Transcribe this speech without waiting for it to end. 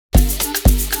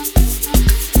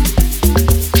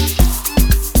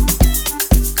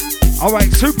All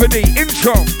right, Super D,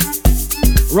 intro.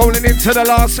 Rolling into the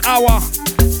last hour.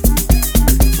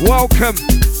 Welcome.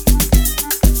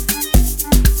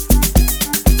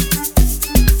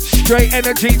 Straight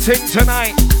energy ting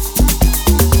tonight.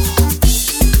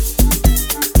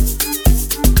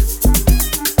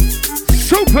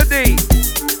 Super D.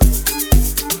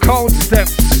 Cold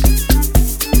steps.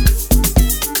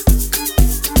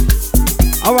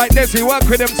 All right, Desi, work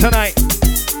with him tonight.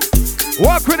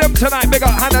 Work with him tonight. Big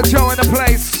up Hannah Joe in the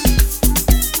place.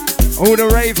 All the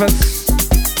ravers.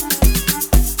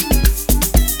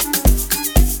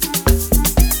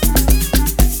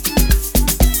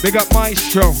 Big up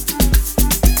Maestro.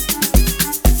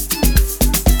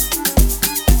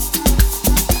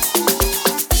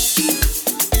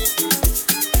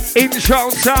 Intro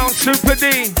sound Super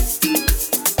D.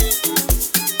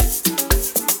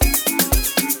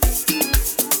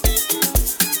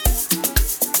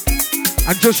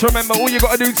 And just remember, all you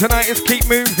gotta do tonight is keep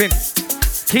moving,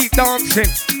 keep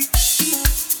dancing.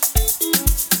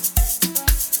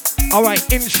 All right,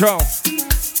 intro.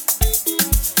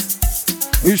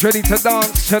 Who's ready to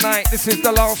dance tonight? This is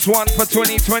the last one for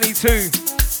 2022.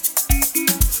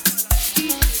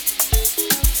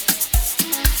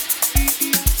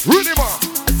 Rhythm.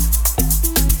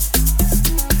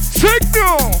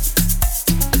 Signal.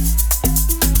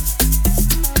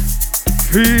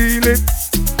 Feel it.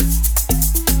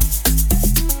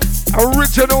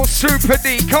 Original Super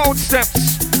D, cold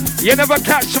steps. You never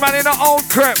catch man in the old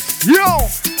creps. Yo,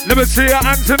 let me see your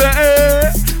hands in the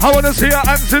air. I wanna see your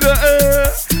hands in the air.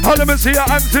 Oh, let me see your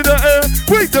hands in the air.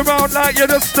 Wait around like you're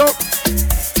just stuck.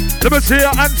 Let me see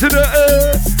your hands in the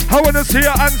air. I wanna see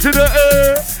your hands in the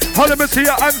air. Oh, let me see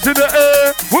your hands in the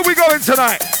air. Where we going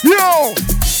tonight? Yo,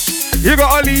 you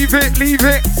gotta leave it, leave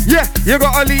it. Yeah, you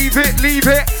gotta leave it, leave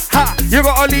it. Ha, you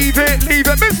gotta leave it, leave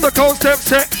it. Mr. Cold Step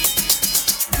set.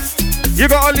 You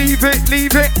gotta leave it,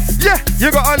 leave it. Yeah,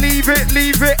 you gotta leave it,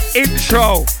 leave it.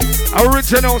 Intro.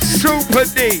 Original Super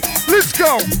D. Let's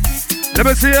go. Let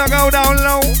me see you go down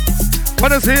low.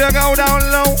 Wanna see you go down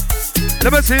low.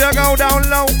 Let me see you go down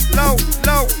low, low,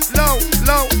 low, low,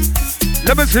 low.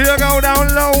 Let me see you go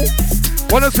down low.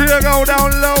 Wanna see you go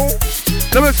down low.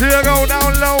 Let me see you go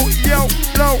down low. Yo,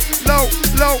 low, low,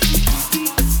 low.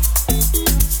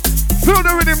 Feel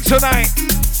the rhythm tonight.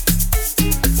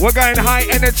 We're going high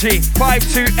energy, 5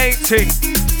 to 80.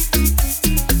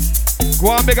 Go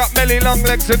on, big up Melly Long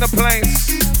Legs in the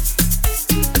place.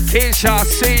 Keisha, I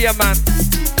see ya, man.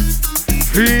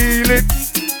 Feel it.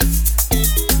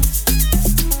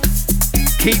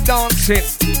 Keep dancing.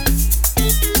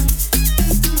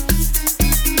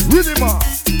 Rhythm on.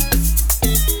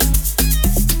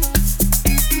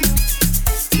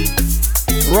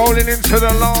 Rolling into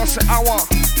the last hour.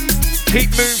 Keep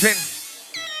moving.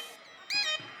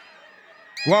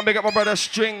 Go on, big up my brother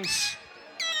Strings.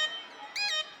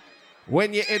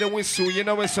 When you hear the whistle, you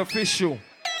know it's official.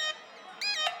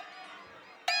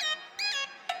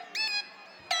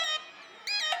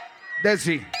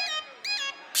 Desi.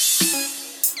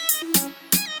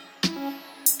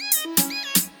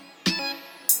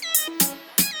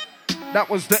 That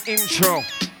was the intro.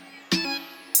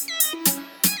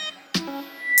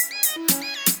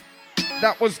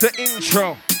 That was the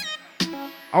intro.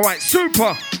 All right,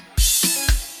 super.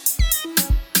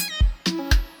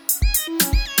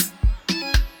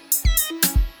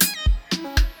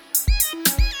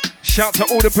 Shout to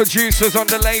all the producers on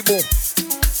the label.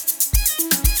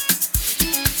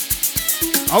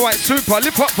 All right, super.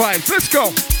 Lift up vibes. Let's go.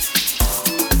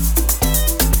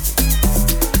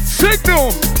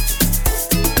 Signal.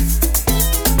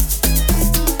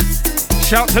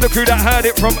 Shout to the crew that heard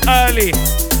it from early.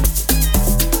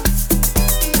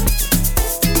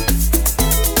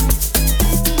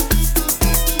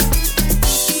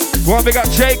 Go on, we got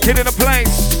J Kid in the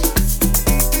place.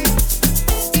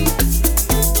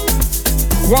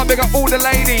 Go on, we got all the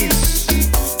ladies.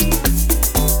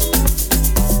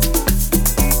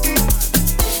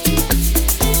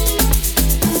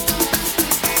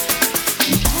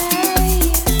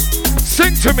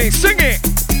 Sing to me, sing it.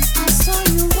 I saw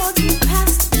you walking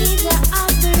past me the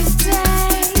other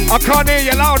day. I can't hear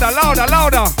you, louder, louder,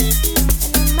 louder.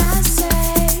 And I must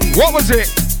say, What was it?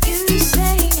 you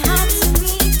saying hi to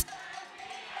me.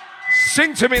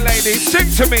 Sing to me, ladies, sing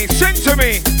to me, sing to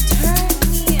me. Turn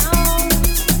me on.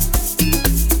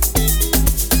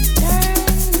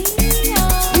 Turn me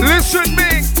on. Listen,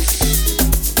 Minx.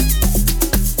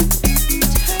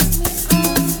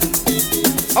 Turn me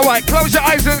on. All right, close your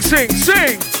eyes and sing,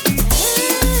 sing.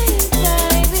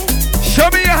 Hey, baby. Show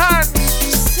me your hands.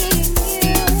 Seeing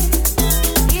you.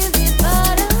 Give me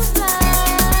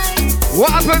butterflies.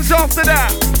 What happens after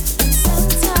that?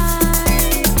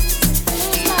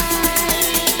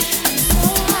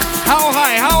 How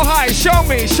high? How high? Show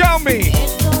me. Show me. It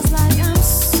feels like I'm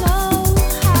so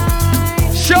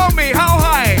high, Show me. How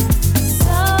high?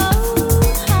 so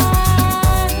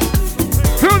high,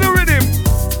 Feel the rhythm.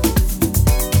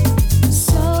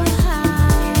 so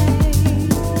high.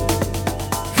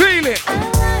 Feel it. I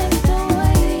like the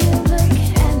way you look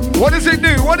at me. What does it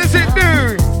do? What does it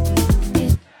do?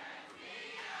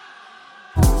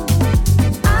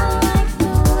 I like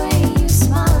the way you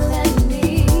smile at me.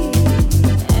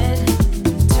 It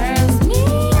turns me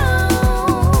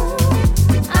on.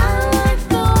 I like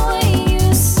the way you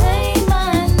say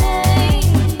my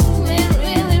name. It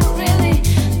really, really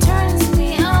turns me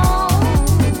on.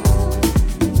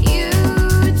 You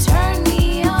turn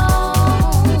me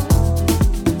on.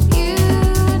 You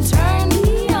turn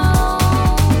me on.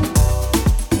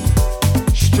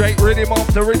 Straight rhythm off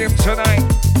the rhythm tonight.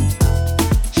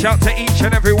 Shout to each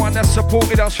and everyone that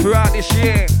supported us throughout this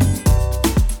year.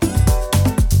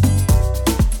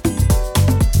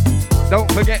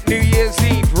 Don't forget New Year's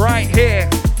Eve right here.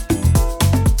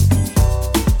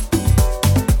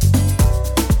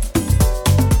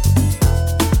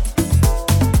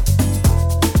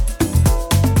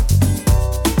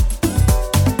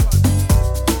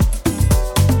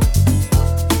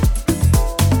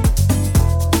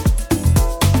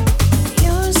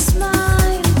 Your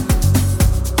smile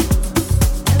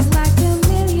is like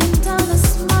 $1,000,000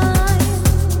 smile.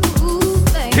 Ooh,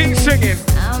 baby, Keep singing.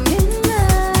 I'm in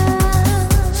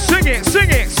love. Sing it, sing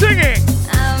it, sing it.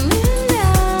 I'm in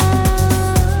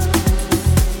love.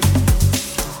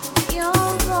 Your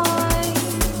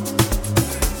voice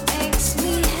makes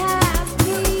me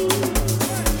happy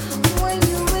when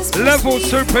you whisper Level sweet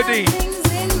Super D.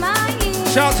 things in my ear.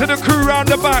 Shout to the crew round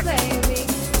the back. Baby,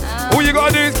 All you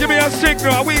gotta do is give me a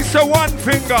signal. I we so one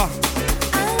finger.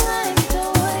 I like the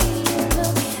way you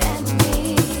look at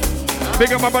me.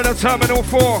 Big up my brother Terminal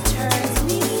 4. Turns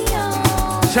me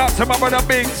on. Shout to my brother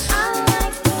Biggs. I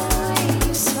like the way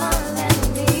you smile at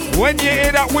me. When you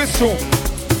hear that whistle,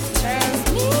 Turns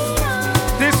me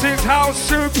on. this is how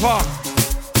super.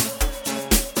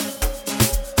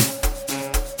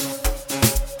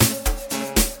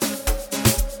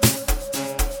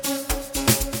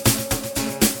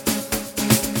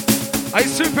 Hey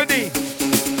Super D.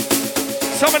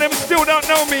 Some of them still don't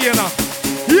know me, you know.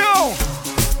 Yo!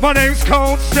 My name's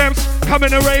Cold Steps. Coming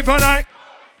to rave all night.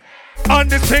 On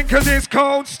this thing cause it's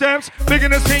Cold Steps. Big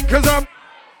in the scene cause I'm.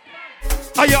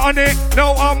 Are you on it?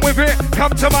 No, I'm with it.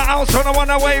 Come to my house when I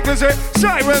wanna wave visit.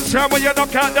 Siren sound when you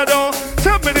knock at the door.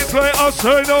 10 minutes later,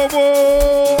 say no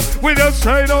more. We don't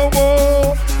say no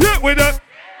more. Yeah, with it.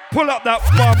 Pull up that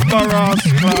bumper ass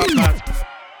club, man.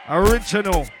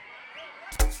 Original.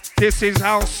 This is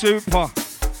how super.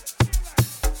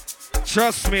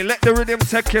 Trust me, let the rhythm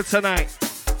take you tonight.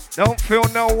 Don't feel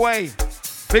no way.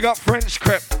 Big up French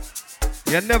crep.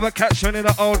 You never catch one in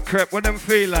the old crep. What them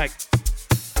feel like?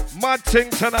 Mad thing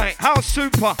tonight. How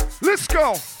super. Let's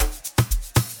go.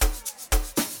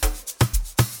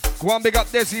 Go on, big up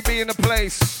Desi B in the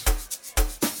place.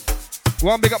 Go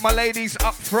on, big up my ladies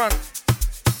up front.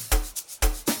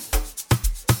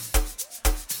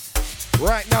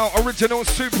 Right now, original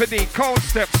Super D, Cold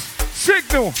Steps,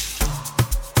 Signal.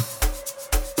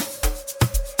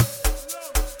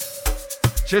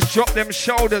 Just drop them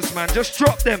shoulders, man. Just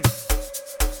drop them.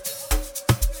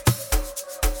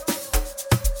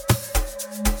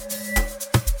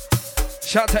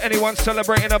 Shout to anyone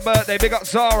celebrating a birthday. Big up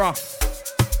Zara.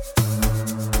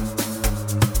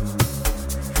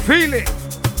 Feel it.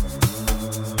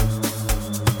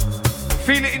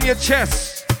 Feel it in your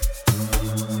chest.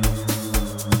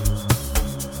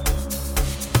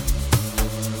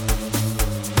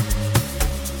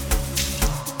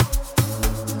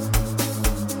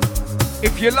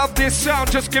 If you love this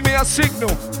sound, just give me a signal.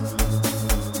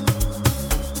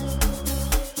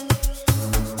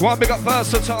 Go on, big up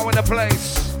Versatile in the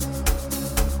place.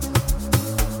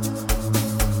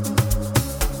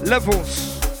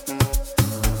 Levels.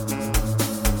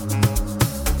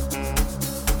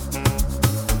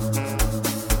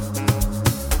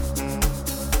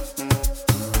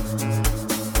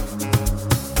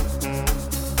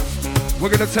 We're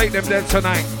gonna take them there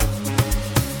tonight.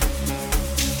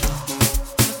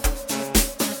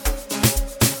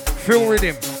 Feel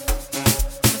rhythm.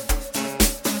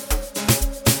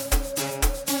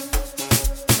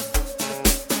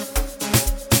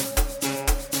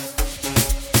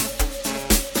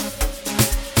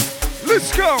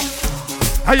 Let's go.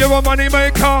 Are you a money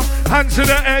maker? Hands in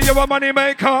the air, you a money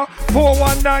maker.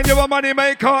 419, you a money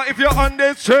maker. If you're on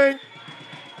this train,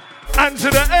 hands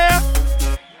in the air.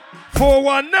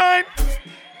 419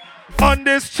 on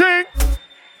this thing.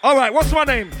 All right, what's my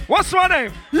name? What's my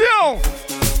name? Yo!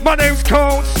 My name's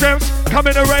Cold Steps,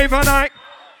 coming to rave all night.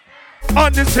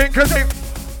 On the scene, cause they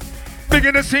big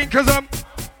in the scene, cause I'm.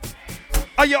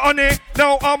 Are you on it?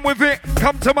 No, I'm with it.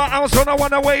 Come to my house when I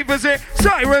wanna wave visit.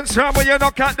 Siren sound when you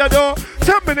knock at the door.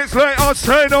 10 minutes later,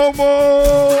 say no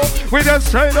more. We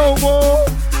just say no more.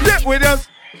 Yeah, we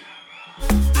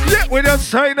just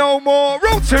say no more.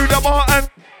 Roll to the Martin.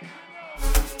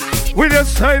 We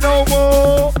just say no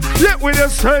more. Yeah, we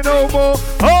just say no more.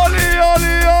 Ollie,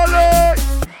 ollie, ollie.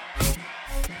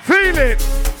 Feel it.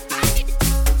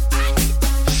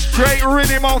 Straight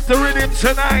rhythm off the rhythm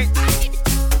tonight.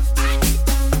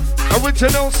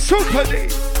 Original Super D.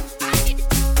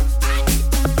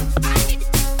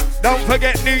 Don't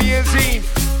forget New Year's Eve.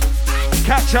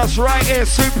 Catch us right here,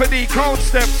 Super D Cold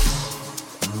Steps.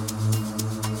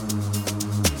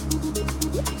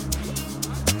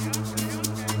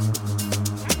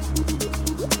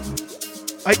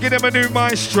 I give them a new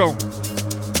maestro.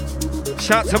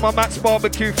 Shout to my Max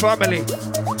Barbecue family.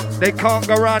 They can't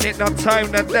go around it no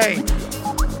time, no day.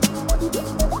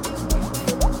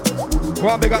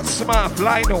 Well, they got Smart,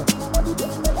 Lionel.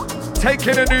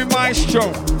 Taking a new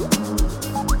maestro.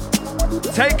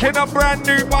 Taking a brand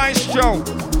new maestro.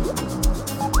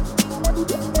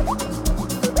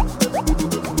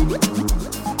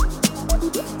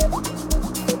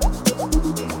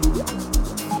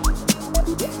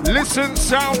 Listen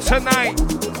sound tonight.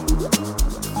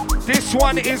 This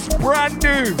one is brand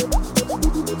new.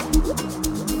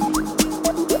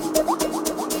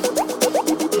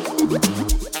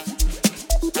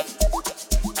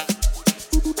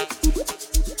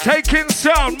 Taking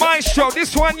sound, maestro,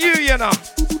 this one you know.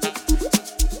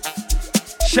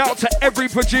 Shout to every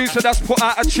producer that's put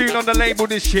out a tune on the label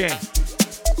this year.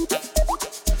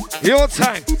 Your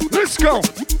time, let's go.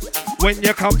 When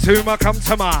you come to my, come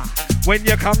to my. When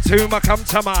you come to my, come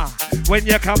to my. When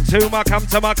you come to my, come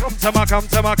to my, come to my, come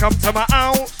to my, come to my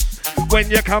house. When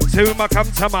you come to my,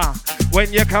 come to my.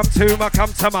 When you come to my,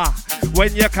 come to my.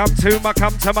 When you come to my,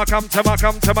 come to my, come to my,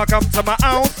 come to my, come to my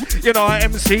house. You're not an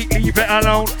MC, leave it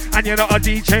alone. And you're not a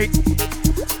DJ.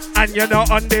 And you're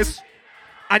not on this.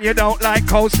 And you don't like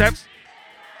Cold Steps.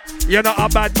 You're not a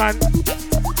bad man.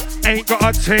 Ain't got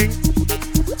a thing.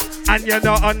 And you're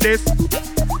not on this.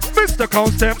 Mr.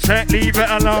 Cold Steps said leave it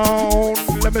alone.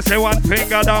 Let me say one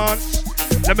finger dance.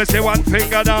 Let me say one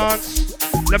finger dance.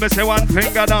 Let me say one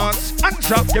finger dance.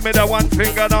 Hands up, give me the one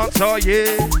finger dance. Oh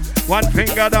yeah. One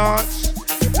finger dance.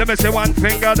 Let me say one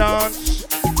finger dance.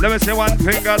 Let me say one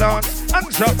finger dance.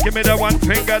 Hands up, give me the one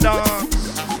finger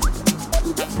dance.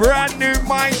 Brand new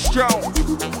maestro.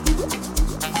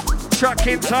 Track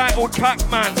entitled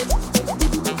Pac-Man.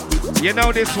 You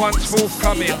know this one's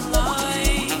forthcoming.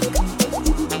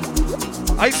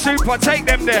 Hey Super, take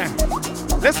them there.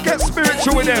 Let's get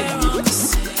spiritual with them.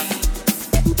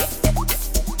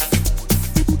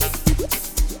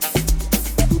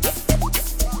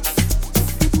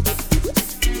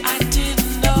 I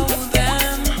didn't know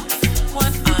then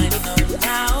what I know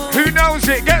now. Who knows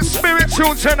it? Get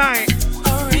spiritual tonight.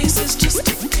 A race is just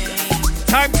a game.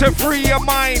 Time to free your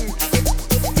mind.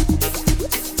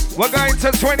 We're going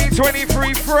to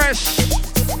 2023 fresh.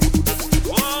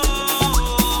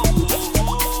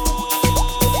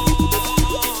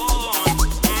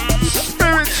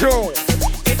 Spiritual.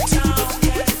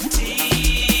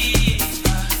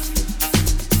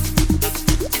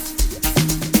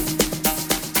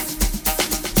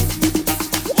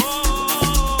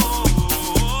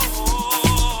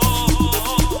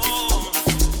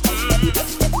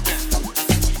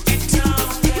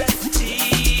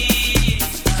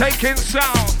 Taking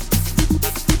sound.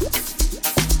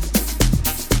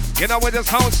 You know, we're just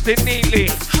hosting neatly.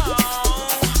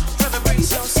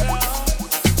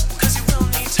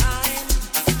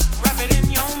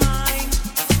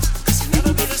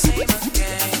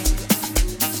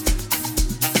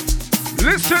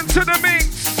 Listen to the mix.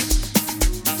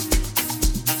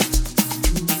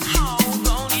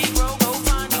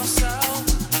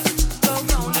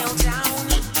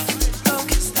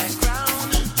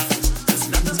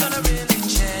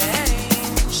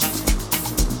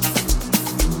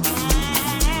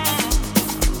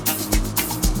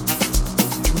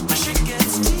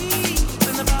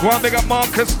 Go on, big up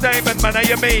Marcus Damon, man, how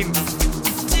you mean?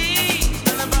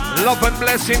 Love and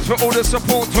blessings for all the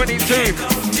support, 22.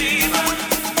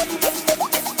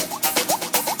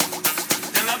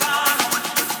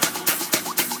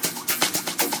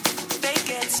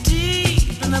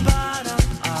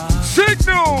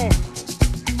 Signal!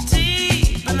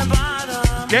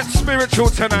 Get spiritual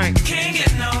tonight.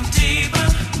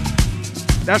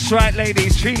 That's right,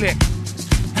 ladies, feel it.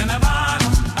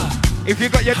 If you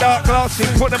got your dark glasses,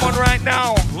 put them on right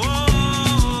now.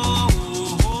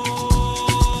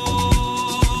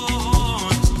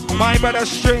 My brother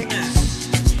strings.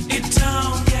 It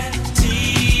don't get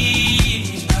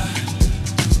deeper.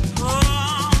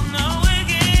 Oh, no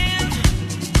again.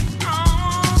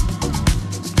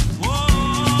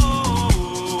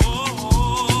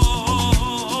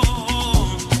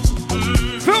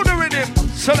 Feel the rhythm,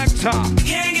 selector.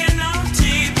 Can't get no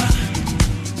deeper.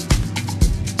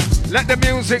 Let the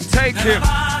music take you.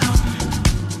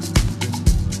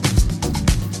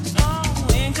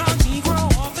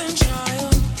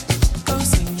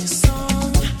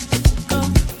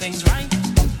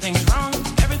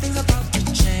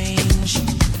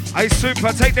 Hey,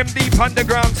 Super, take them deep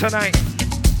underground tonight.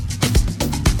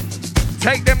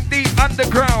 Take them deep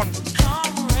underground.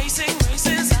 Come racing,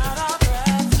 races out of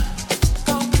breath.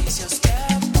 Go pace your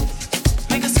step.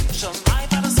 Make a social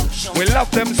life out of social. We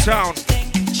love them sound.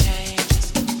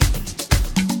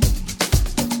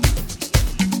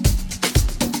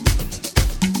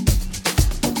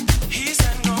 He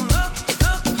said, go look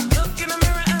in the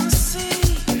mirror and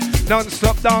see.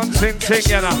 Non-stop dancing thing,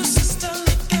 you know.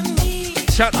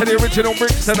 Shout to the original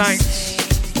bricks tonight.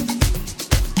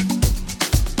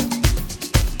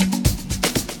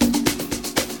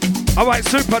 All right,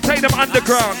 Super, take them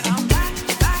underground.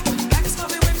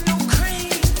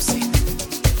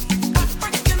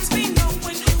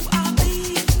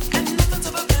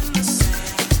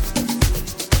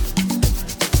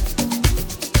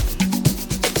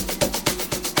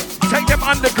 Take them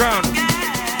underground.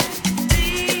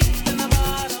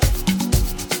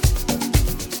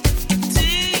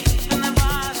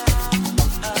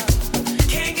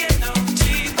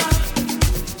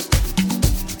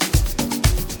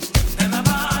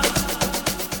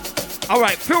 All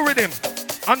right, feel rhythm,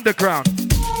 underground.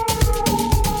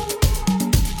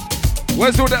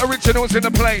 Where's all the originals in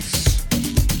the place?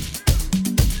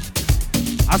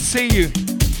 I see you.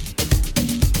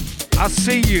 I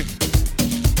see you.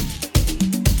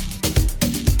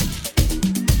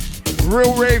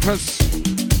 Real ravers.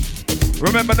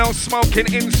 Remember, no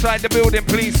smoking inside the building.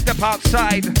 Please step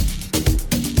outside.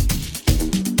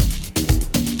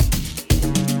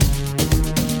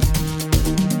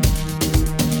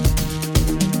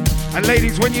 And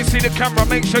ladies, when you see the camera,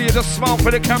 make sure you just smile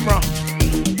for the camera.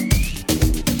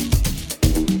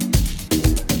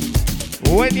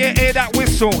 When you hear that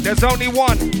whistle, there's only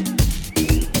one.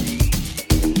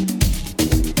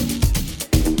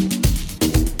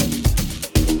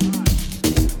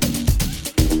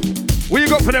 What you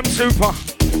got for them, Super?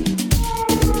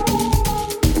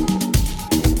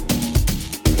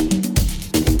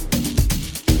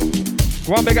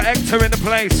 One bigger Hector in the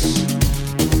place.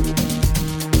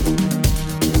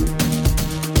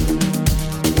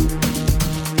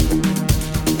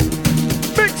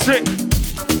 It.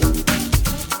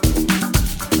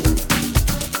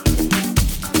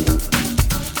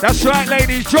 That's right,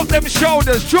 ladies. Drop them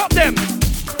shoulders. Drop them.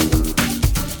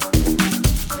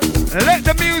 Let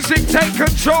the music take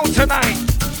control tonight.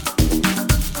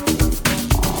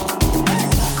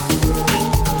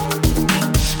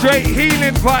 Straight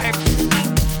healing vibes.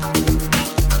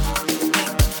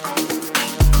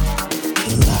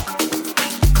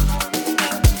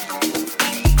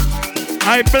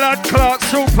 Hey, Blood Clot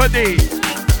Super D.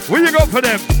 What you got for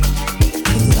them?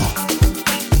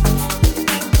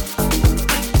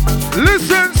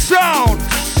 Listen sounds.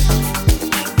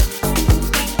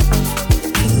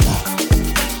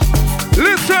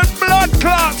 Listen Blood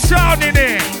Clot sound in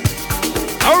here.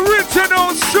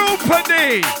 Original Super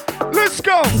D. Let's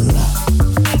go.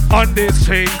 On this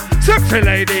thing. Sexy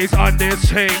ladies on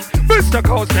this thing. Mr.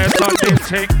 Coasters on this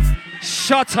thing.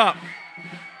 Shut up.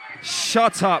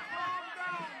 Shut up.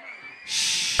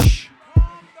 Shh.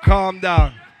 Calm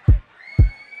down.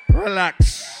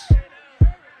 Relax.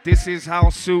 This is how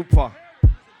Super.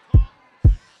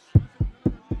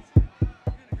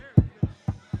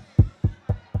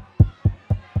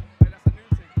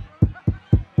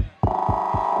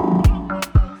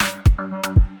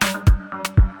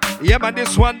 Yeah, man,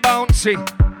 this one bouncy.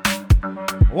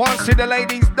 Want to see the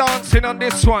ladies dancing on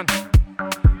this one.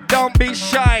 Don't be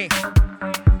shy.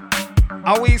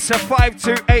 I we say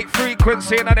 528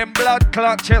 frequency and them blood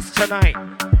clot chest tonight.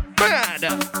 Bad.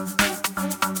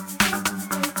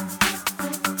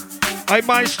 Hey,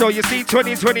 Maestro, you see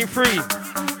 2023?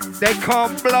 They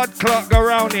can't blood clot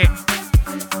around it.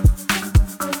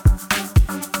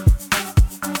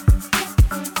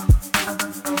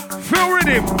 Feel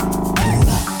rhythm.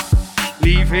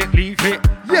 Leave it.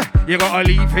 Yeah, you gotta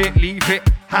leave it.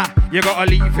 Ha, you gotta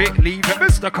leave it.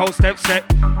 Mr. Cold Step set.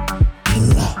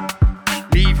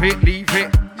 Leave it.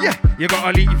 Yeah, you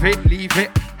gotta leave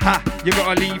it. Ha, you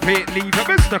gotta leave it.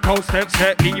 Mr. Cold Steps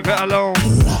said, leave it alone.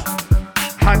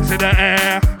 Hands in the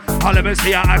air. Let me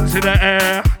see your hands in the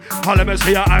air. Let me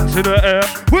see your hands in the air.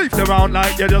 Wave them around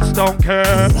like you just don't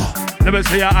care. Let me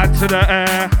see your hands in the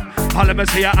air. Let me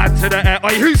see your hands in the air.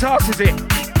 Oi, whose house is it?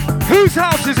 Whose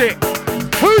house is it?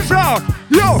 Whose house?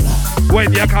 Yo!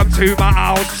 When you come to my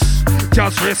house,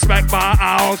 just respect my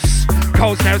house.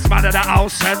 Cold Steps man of the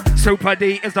house and Super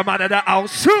D is the man of the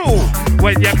house. So,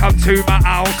 when you come to my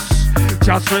house,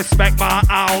 just respect my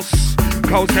house.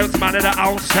 Cold Steps man of the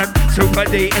house and Super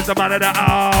D is the man of the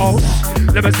house.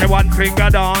 Let me say one finger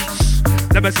dance.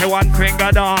 Let me say one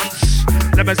finger dance.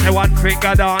 Let me say one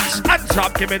finger dance. Hands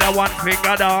up, give me the one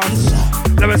finger dance.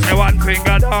 Let me say one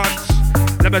finger dance.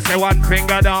 Let me say one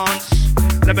finger dance.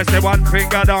 Let me say one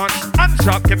finger dance. Hands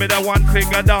up, give me the one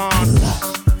finger dance.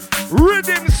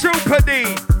 Rhythm Super D.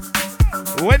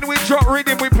 When we drop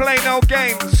rhythm, we play no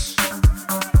games.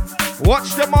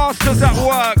 Watch the masters at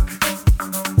work.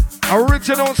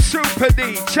 Original Super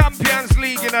D. Champions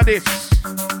League in this.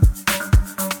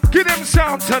 Give them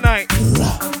sound tonight.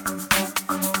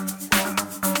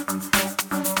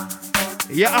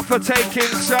 You have to take in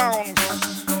sounds.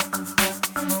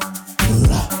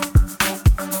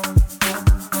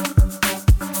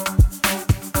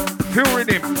 Feel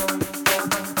rhythm.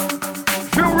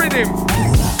 Feel rhythm.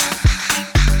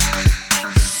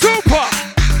 Super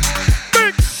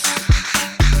mix.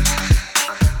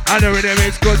 And the rhythm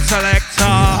is good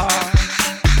selector.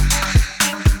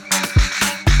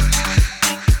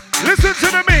 Listen to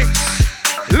the mix.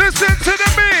 Listen to the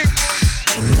mix.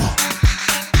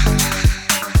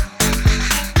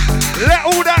 Let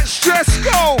all that stress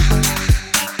go.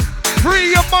 Free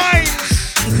your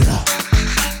minds.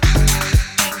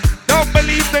 Don't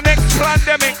believe the next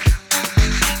pandemic.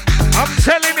 I'm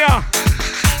telling ya.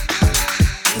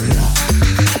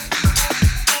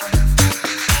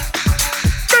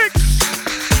 Mix.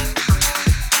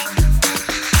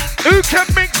 Who can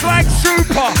mix like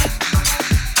Super?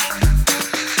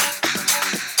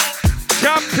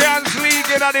 Champions League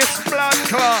in this blood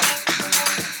club.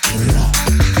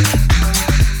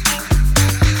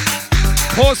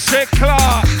 Pussy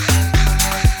Clark.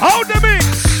 Hold the mix.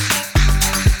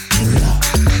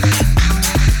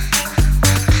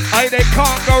 Aye, they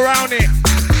can't go round it.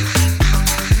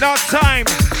 No time.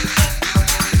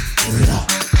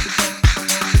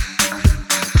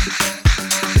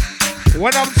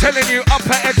 When I'm telling you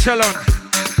upper echelon.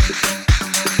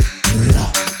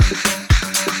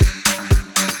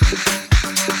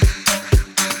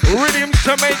 Rhythms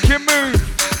to make you move.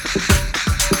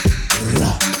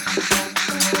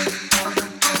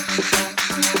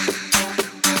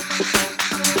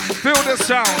 Feel the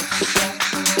sounds.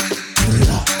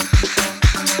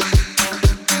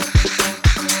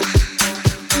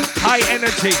 High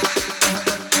energy.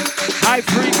 High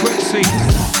frequency.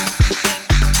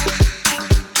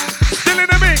 Still in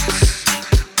the mix.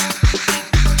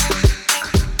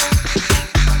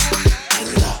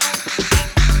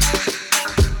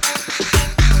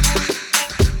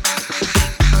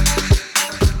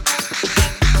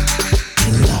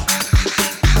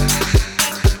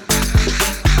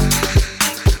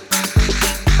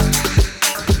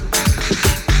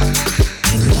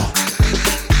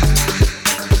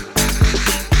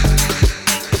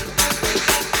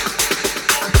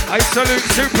 I salute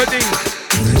Super D.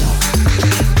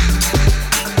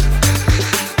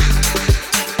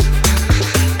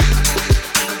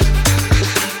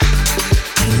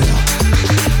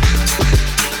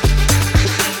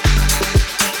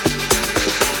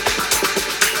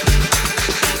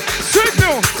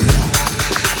 Signal.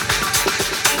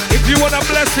 If you want a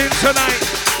blessing tonight,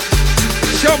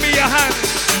 show me your hands.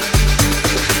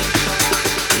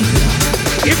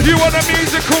 If you want a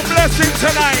musical blessing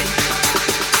tonight,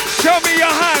 show me your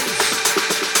hands.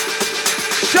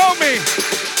 Show me.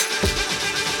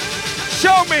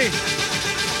 Show me.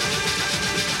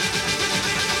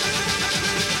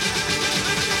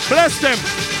 Bless them.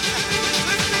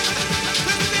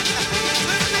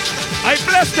 I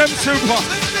bless them, Super.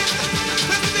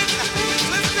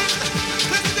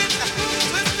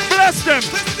 Bless them.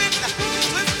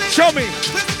 Show me.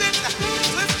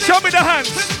 Show me the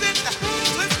hands.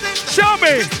 Show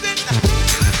me.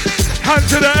 Hand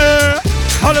to the air,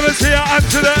 let me see your hand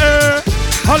to the air,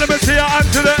 let me see your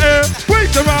hand to the air.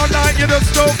 Wait around like you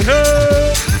just don't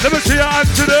care. Let me see your hand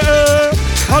to the air,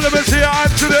 let me see your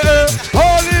hand to the air.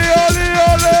 Holy, holy,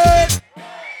 holy.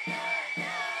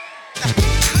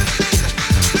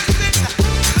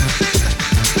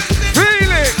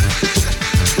 Feel it.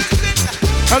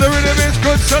 And the rhythm is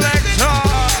good selector.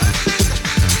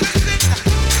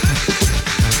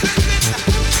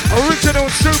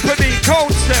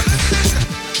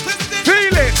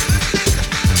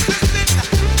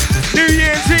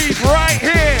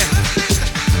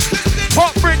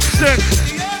 Listen,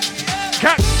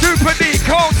 catch Super D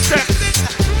Cold Steps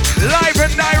live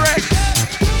and direct.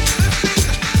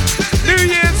 New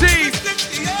Year's Eve.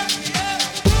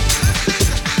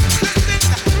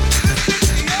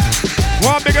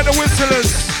 One big at the whistlers.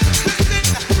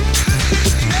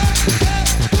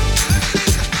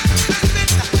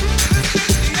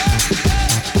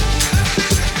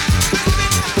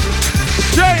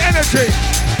 Straight energy.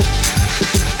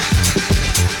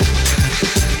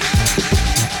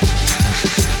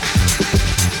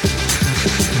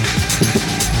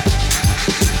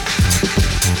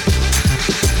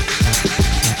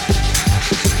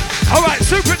 All right,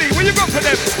 Super D, what you got for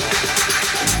them?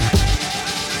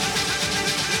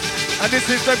 And this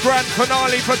is the grand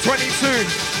finale for 22.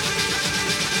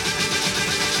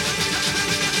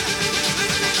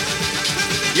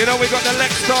 You know we got the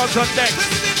Lex Stars on deck.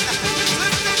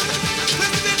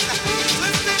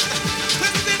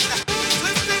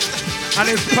 And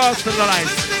it's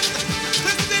personalized.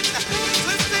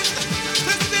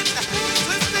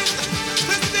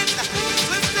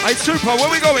 Hey Super, where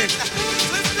we going?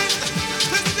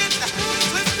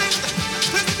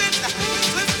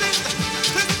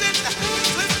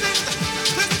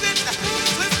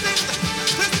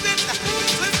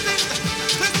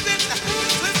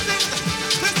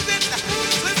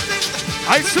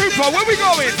 Hey Super, where we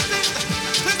going?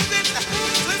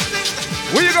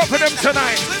 What you got for them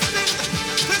tonight?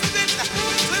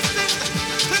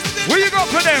 What you got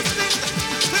for them?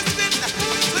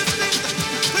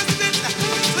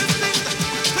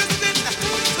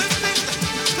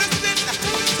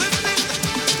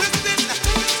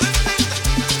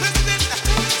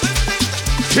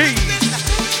 Cheese.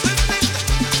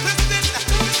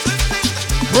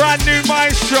 Brand new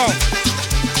Maestro.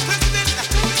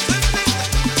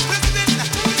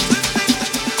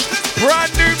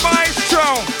 Brand new Maestro.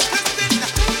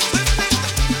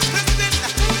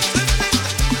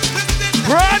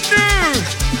 Brand new.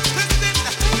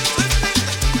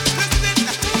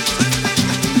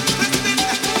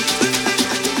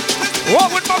 What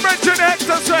would my Brenton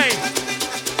Hector say?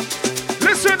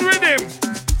 Listen with him.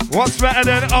 What's better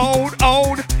than old,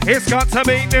 old? It's got to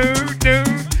be new, new.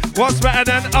 What's better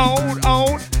than old,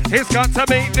 old? It's got to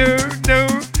be new,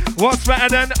 new. What's better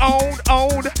than old,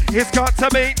 old? It's got to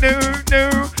be new,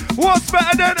 new. What's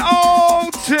better than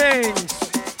old things?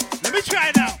 Let me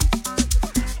try now.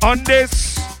 On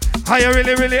this, are you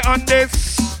really, really on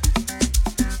this?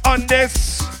 On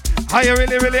this, are you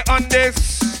really, really on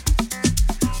this?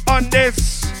 On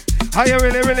this, are you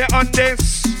really, really on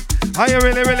this? Are you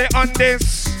really, really on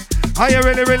this? Are you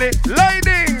really, really?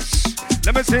 Ladies,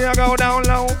 let me see you go down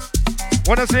low.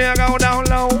 Wanna see you go down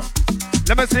low.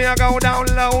 Let me see you go down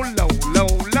low, low, low,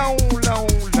 low, low,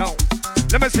 low.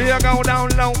 Let me see you go down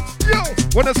low. Yo,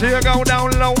 wanna see you go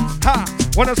down low. Ha,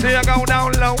 wanna see you go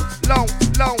down low, low,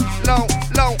 low, low,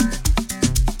 low.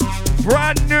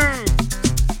 Brand new.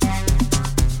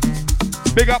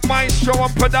 Big up Maestro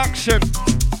on production.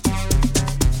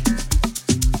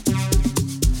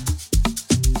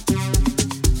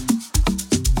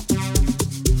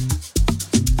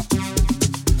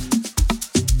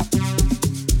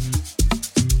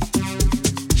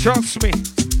 Trust me.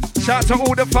 Shout to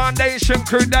all the foundation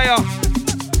crew there.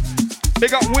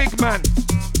 Big up Wigman.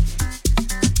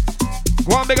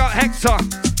 Go on, big up Hector.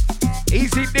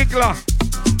 Easy Diggler.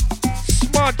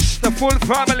 Smudge, the full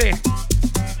family.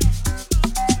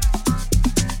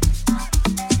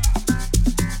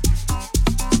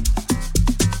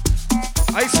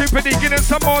 Hey, Super D, give him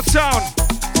some more sound.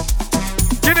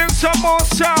 Give him some more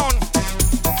sound.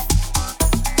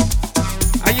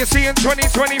 And you see in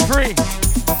 2023,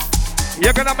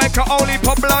 you're gonna make a whole heap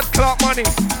of blood clot money.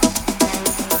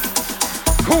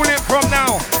 Cool it from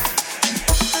now.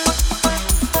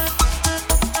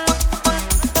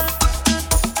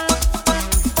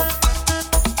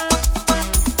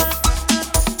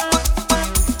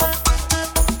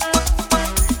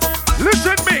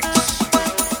 Listen, mix.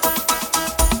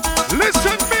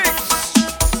 Listen, mix.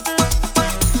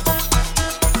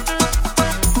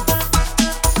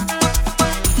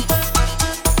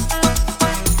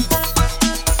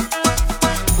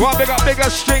 Go on, bigger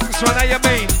strings, what do you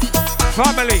mean?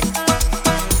 Family.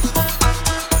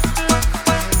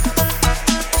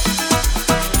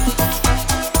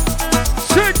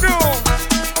 Signal.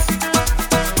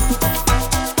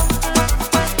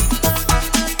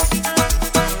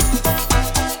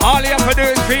 All you have to do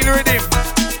is feel rhythm.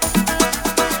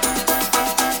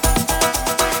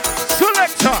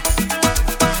 Selector.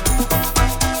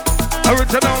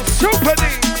 Original Super D.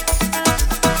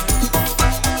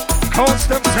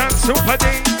 Custom and Super D.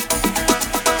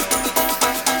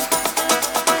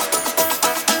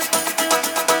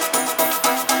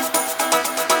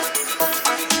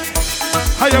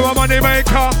 Are you a money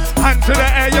maker? Hand to the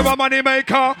air, you're a money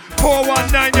maker.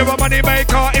 419, you're a money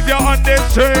maker. If you're on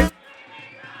this train,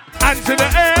 hand to the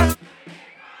air.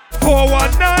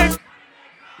 419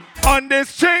 on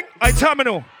this thing. I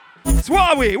terminal. So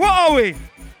what are we? What are we?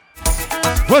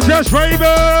 We're just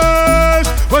ravers.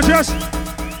 We're just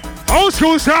old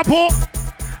school sample.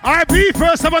 RIP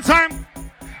first of a time.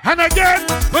 And again,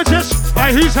 we're just.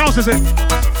 Hey, whose house is it?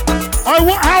 Hey,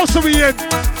 what house are we in?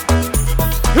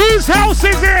 Whose house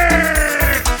is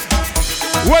it?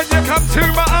 When you come to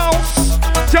my house,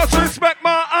 just respect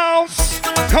my house.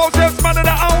 Cause there's man of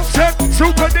the house. And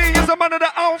Super D is a man of the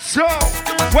house. So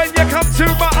when you come to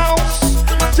my house,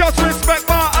 just respect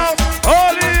my house.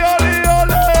 Oli, oli,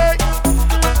 oli.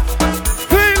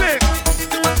 Feel it.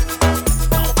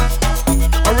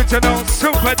 Original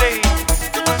Super D.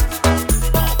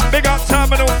 Big up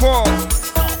Terminal 4.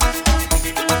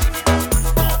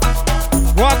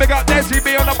 One big up Desi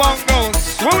B on the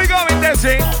bongos. Where we going,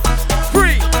 Desi?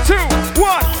 3, 2,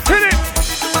 1, hit it.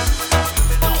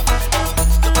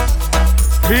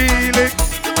 Feel it.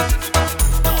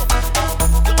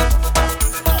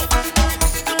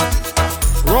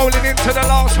 Rolling into the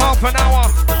last half an hour.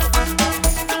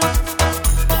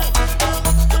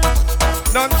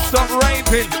 Non-stop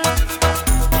raving.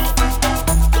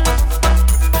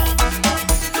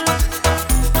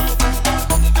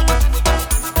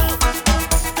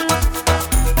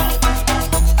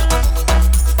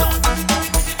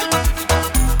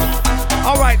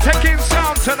 All right, taking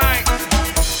sound tonight.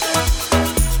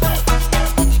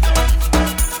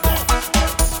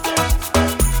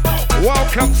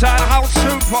 Welcome to House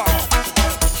Super.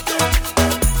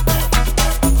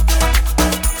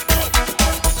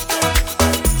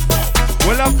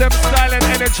 We love them style and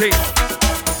energy.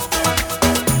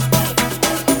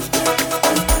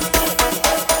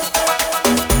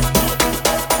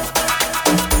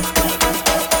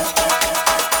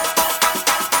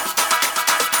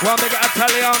 Well, they got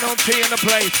Italiano tea in the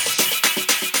place.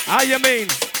 How you mean?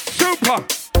 Super.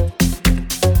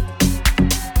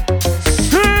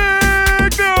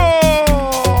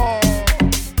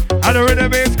 And the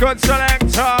rhythm is good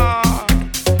selector.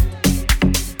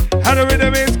 And the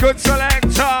rhythm is good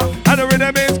selector. And the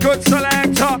rhythm is good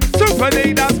selector. Super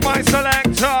D, that's my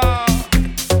selector.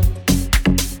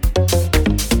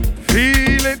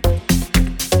 Feel it.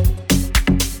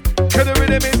 Cause the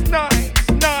rhythm is nice,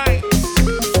 nice.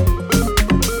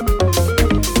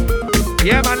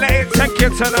 Yeah, man, let it take you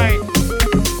tonight.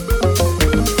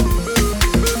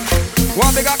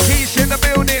 Well, they got Keish in the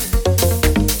building.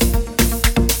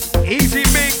 Easy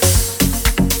mix.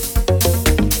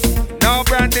 No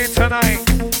brandy tonight.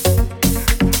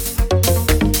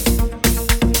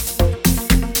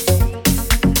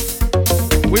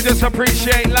 We just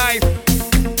appreciate life.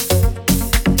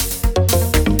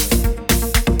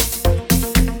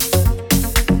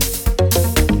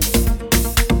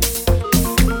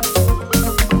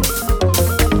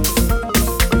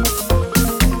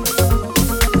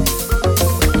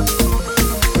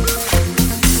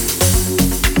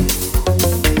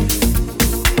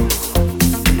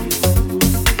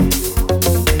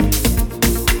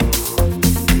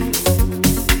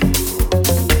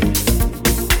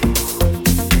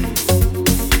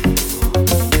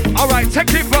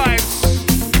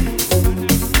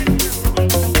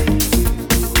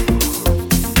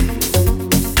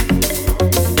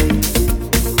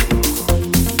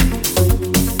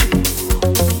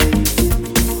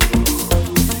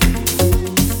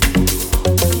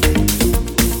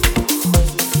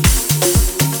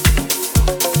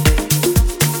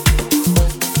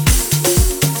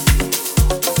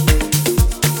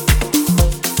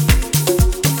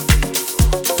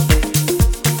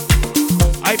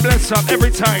 Up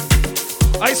every time.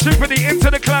 I Super D into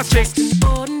the classics.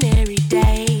 Ordinary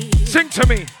day. Sing to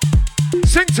me.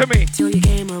 Sing to me. Till you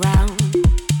came around,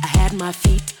 I had my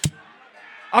feet.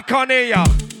 I can't hear ya.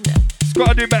 It's got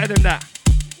to do better than that.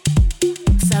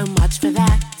 So much for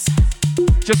that.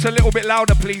 Just a little bit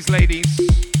louder, please, ladies.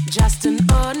 Just an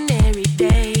ordinary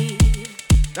day.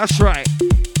 That's right.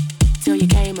 Till you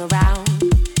came around,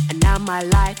 and now my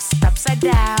life's upside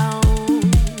down.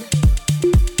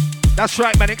 That's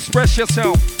right, man. Express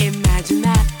yourself. Imagine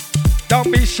that. Don't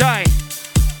be shy.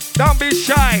 Don't be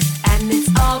shy. And it's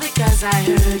all because I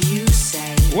heard you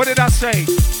say. What did I say?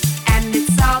 And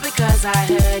it's all because I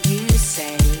heard you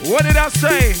say. What did I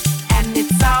say? And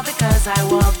it's all because I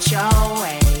walked your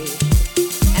way.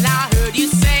 And I heard you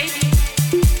say.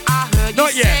 I heard you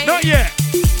not say. Not yet. Not yet.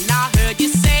 And I heard you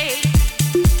say.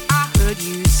 I heard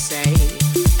you say.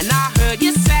 And I heard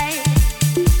you say.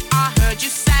 I heard you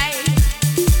say.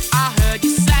 I heard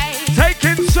you say.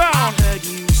 Taking sound. I heard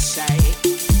you say.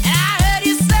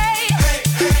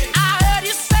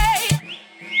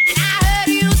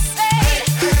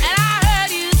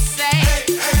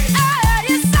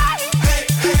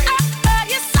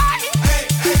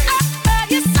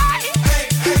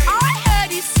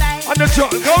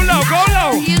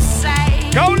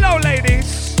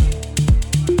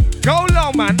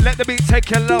 man. Let the beat take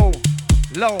you low,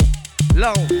 low,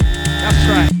 low. That's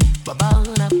right.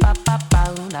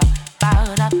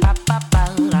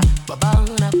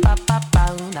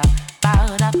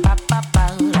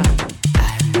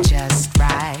 I'm just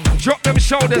right. Drop them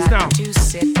shoulders now. To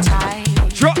sit tight.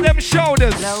 Drop them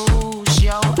shoulders. Close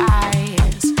your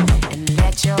eyes and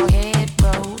let your head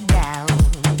roll down.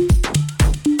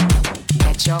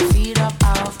 Get your feet up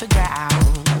off the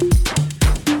ground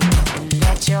and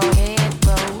let your head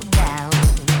roll down.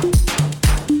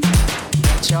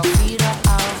 Get your feet up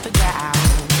off the ground.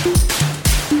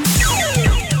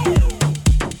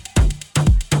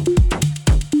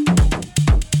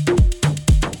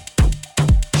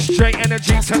 Straight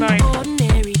energy tonight.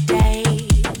 Ordinary day.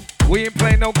 We ain't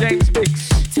playing no games, Bigs.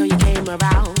 Till you came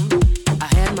around, I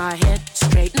had my head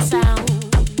straight and sound.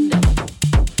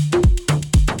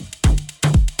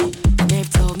 And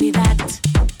they've told me that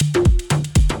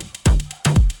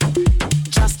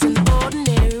just an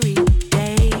ordinary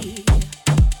day.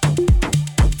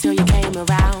 Till you came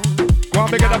around. Go on,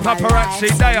 big up the paparazzi,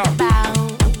 they are.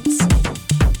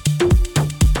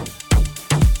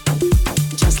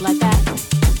 Just like that.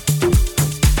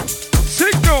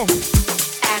 Signal.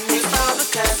 And it's all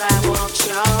because I walked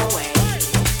your way.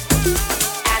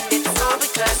 And it's all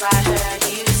because I heard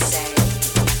you say.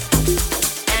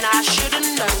 And I should've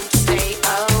known to stay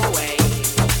away.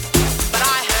 But I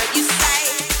heard you say,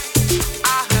 I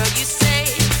heard you say,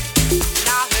 and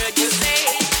I heard you say,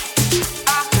 I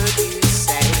heard you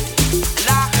say, and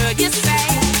I heard you say,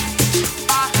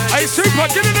 I heard Hey, you Super,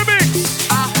 say, get in the mix.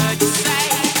 I heard you say,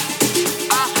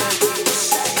 I heard you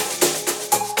say.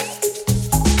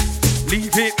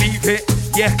 Leave it,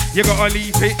 yeah, you gotta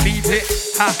leave it,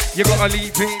 ha, you gotta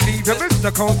leave it,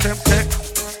 Mr. Concept set.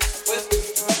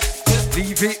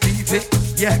 Leave it,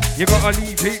 yeah, you gotta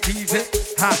leave it,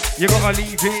 ha, you gotta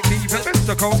leave it,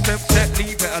 Mr. Concept set,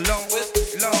 leave it alone,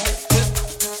 alone.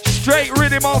 Straight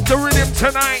rhythm off the rhythm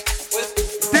tonight,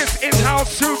 this is how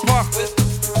Super.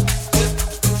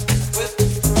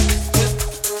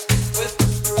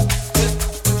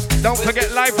 Don't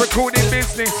forget live recording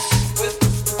business.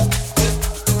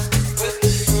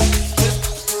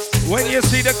 When you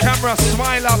see the camera,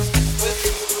 smile up.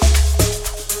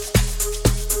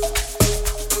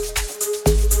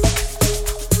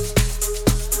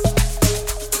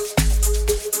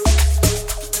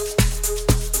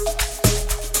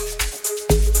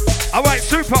 All right,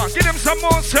 Super, give them some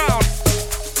more sound.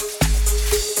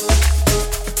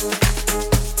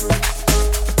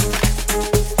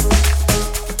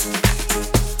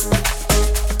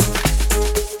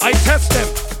 I test them.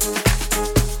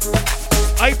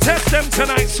 I test them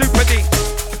tonight, Super D.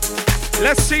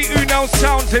 Let's see who knows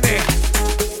sounds in here.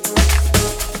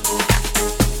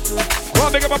 Go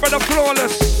on, big up my brother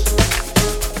Flawless.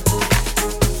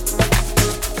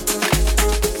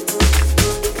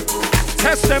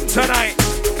 Test them tonight.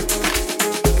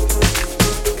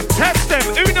 Test them.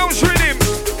 Who knows rhythm?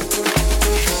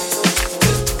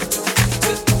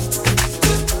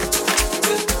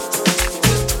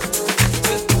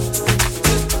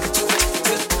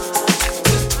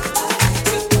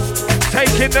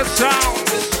 Taking the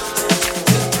sounds.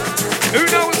 Who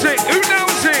knows it? Who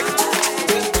knows it?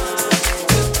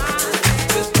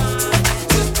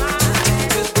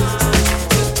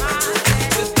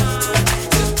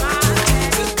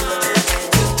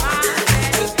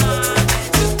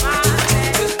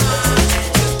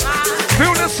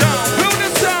 Feel the sound. Feel the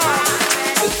sound.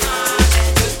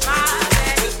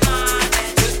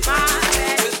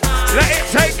 Let it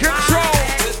take control.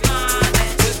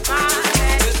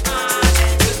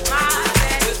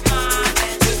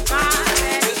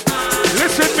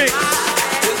 Listen mix.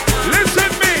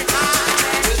 Listen mix.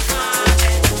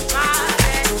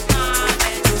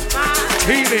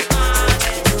 Feel it.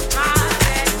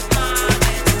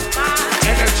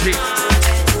 Energy.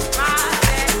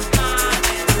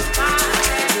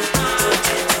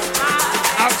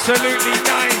 Absolutely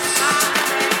nice.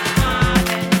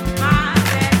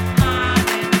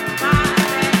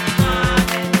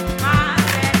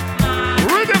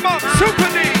 Rhythm up, Super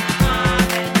D.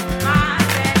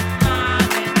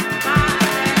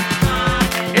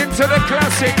 Into the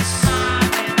classics.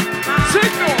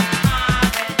 Signal.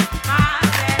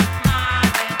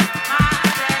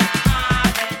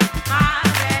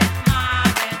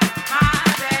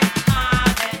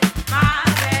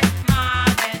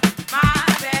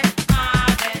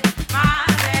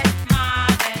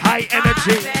 High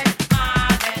energy.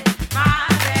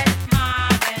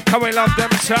 Can we love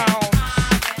them sounds?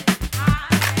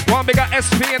 One bigger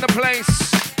SP in the place.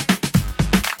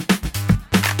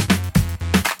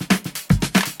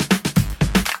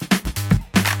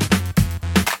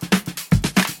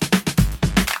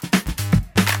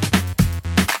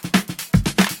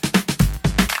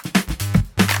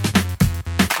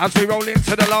 As we roll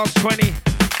into the last 20.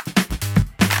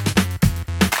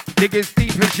 Dig as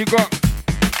deep as you got.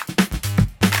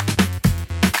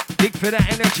 Dig for that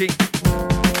energy.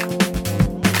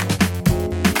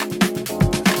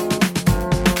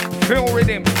 Feel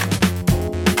rhythm.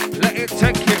 Let it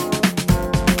take you.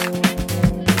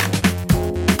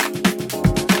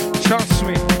 Trust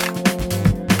me.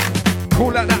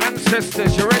 Call out the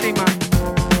ancestors. You ready, man?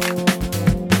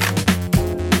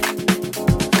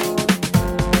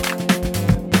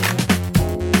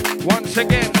 Once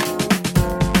again,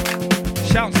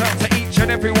 shouts out to each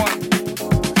and every one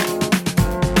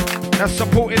that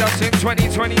supported us in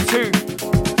 2022.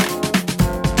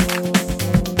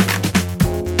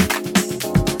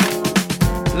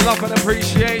 Love and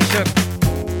appreciation.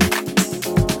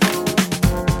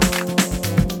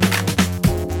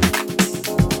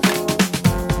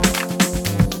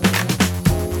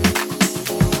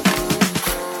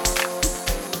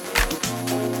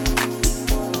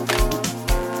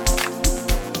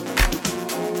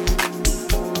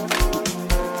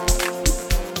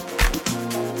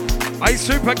 Hey,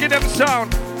 Super, give them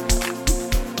sound.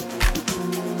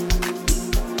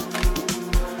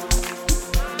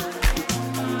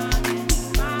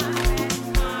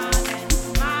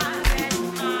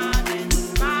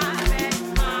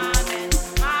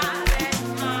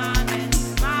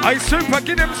 Hey, Super,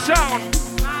 give them sound.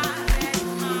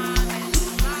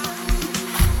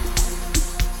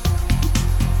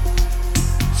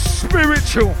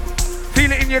 Spiritual.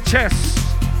 Feel it in your chest.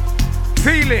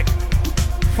 Feel it.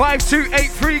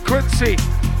 528 frequency.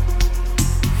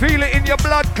 Feel it in your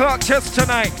blood clot chest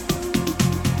tonight.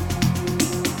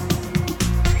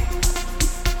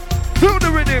 Feel the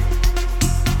rhythm.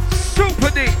 Super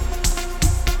deep.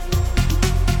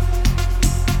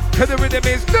 Cause the rhythm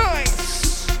is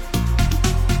nice.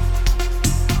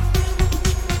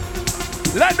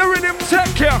 Let the rhythm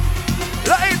take you.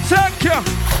 Let it take you.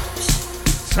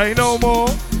 Say no more.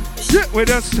 Yeah, we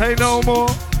just say no more.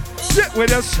 Yeah, we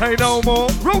just say no more.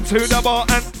 Roll to the bar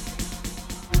and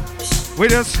we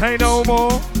just say no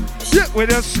more. Yeah, we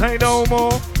just say no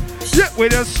more. Yeah, we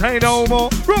just say no more.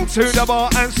 Roll to the bar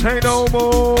and say no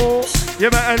more. You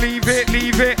better leave it,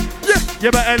 leave it. Yeah,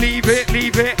 you better leave it,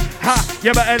 leave it. Ha,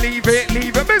 you better leave it,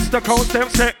 leave it. Mr.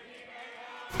 Concept set.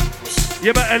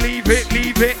 You better leave it,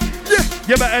 leave it. Yeah,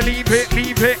 you better leave it,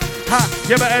 leave it. Ha,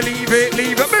 you better leave it,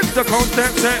 leave it. Mr.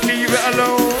 Concept set, leave it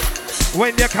alone.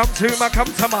 When you come to my,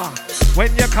 come to my.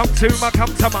 When you come to my,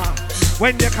 come to my.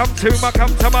 When you come to my,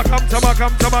 come to my, come to my,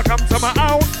 come to my, come to my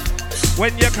house.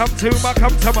 When you come to my,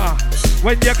 come to my.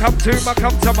 When you come to my,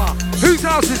 come to my. Whose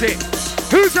house is it?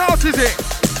 Whose house is it?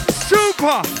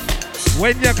 Super.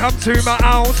 When you come to my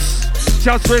house,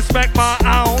 just respect my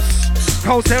house.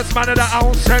 Concept's man of the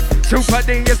house and Super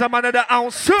D is a man of the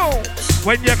house. So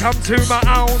when you come to my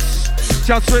house,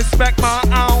 just respect my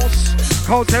house.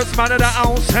 Concept's man of the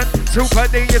house and Super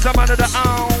D is a man of the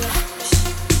house.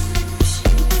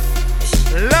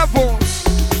 Levels.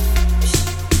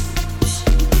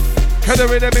 Cause the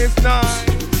rhythm is nice.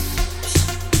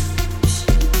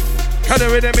 Cause the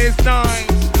rhythm is nice,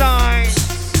 nice.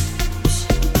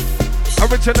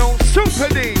 Original Super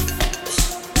D.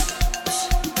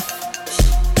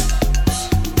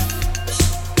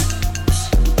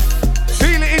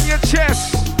 Feel it in your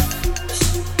chest.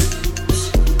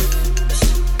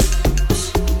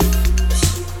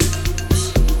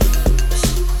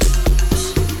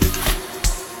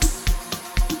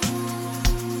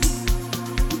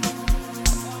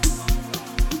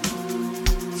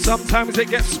 Sometimes it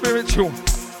gets spiritual.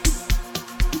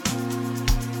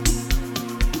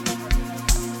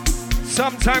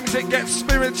 Sometimes it gets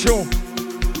spiritual.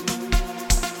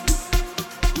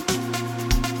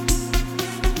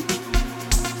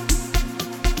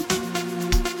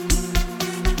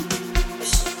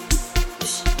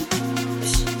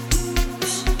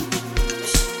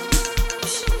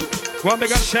 One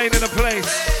big up Shane in the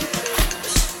place.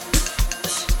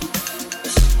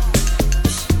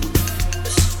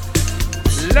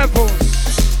 Levels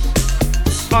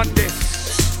on this.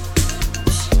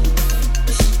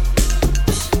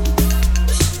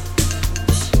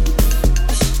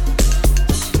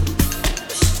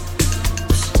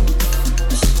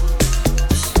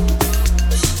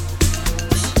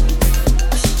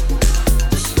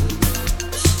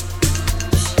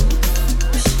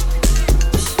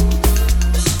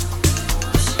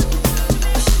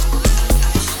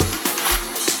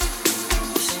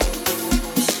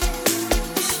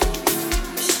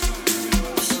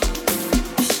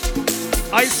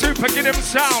 Give them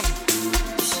sound.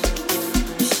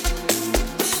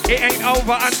 It ain't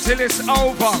over until it's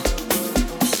over.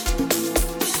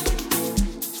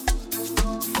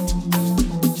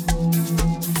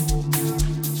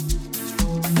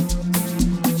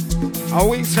 Oh,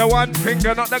 we say one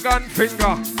finger, not the gun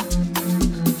finger.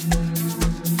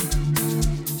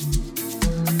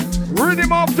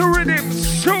 Rhythm after rhythm,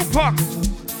 super.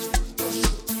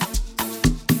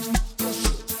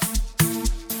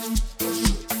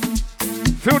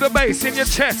 Feel the bass in your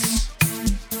chest.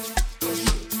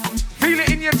 Feel it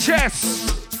in your chest.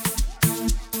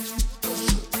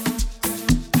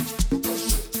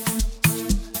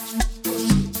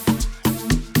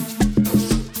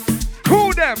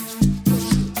 Cool them.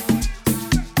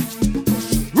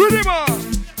 Rhythm on.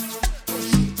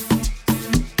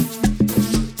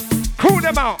 Cool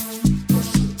them out.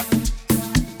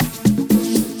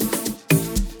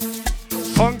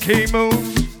 Funky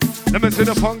moves. Let me see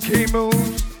the funky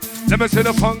moves. Let me see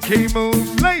the funky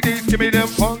moves. Ladies, give me them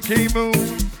funky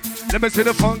moves. Let me see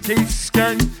the funky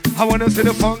skank. I wanna see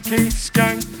the funky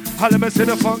skank. Let me see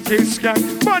the funky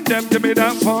skank. Man, them, give me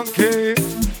that funky.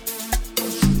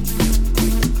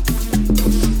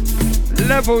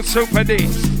 Level Super D.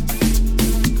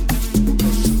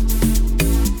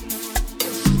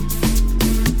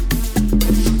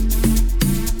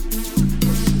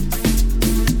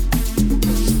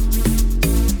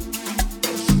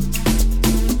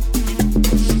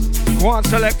 One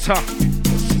selector.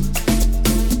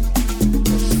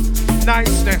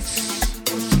 Niceness.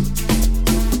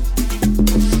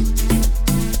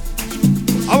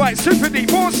 Alright, Super D,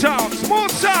 more sounds, more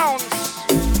sounds.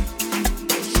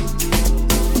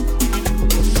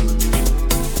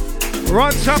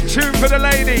 Run some tune for the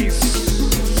ladies.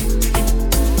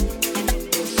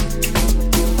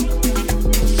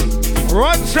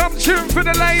 Run some tune for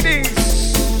the ladies.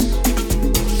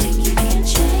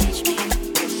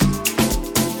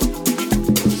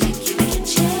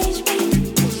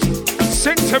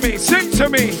 Sing to me, sing to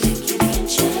me.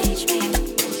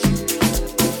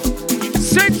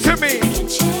 Sing to me.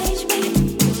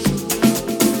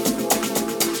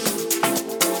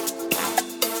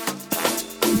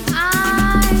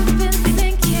 I've been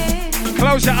thinking.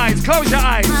 Close your eyes, close your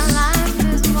eyes. My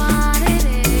life is what it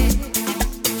is.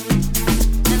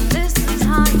 And this is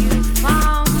how you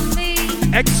found me.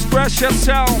 Express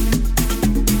yourself.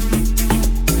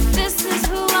 This is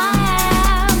who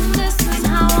I am. This is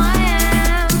how I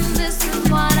am. This is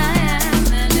what I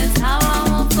am. And it's how I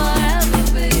will forever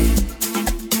be.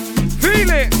 Feel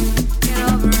it. Get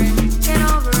over it. Get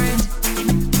over it.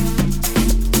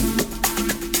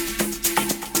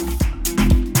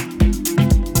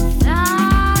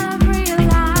 I've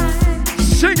realized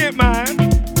Sing it, man.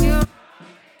 you're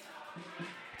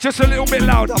Just a little bit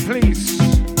louder, please.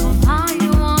 how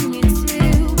you want me to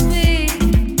be.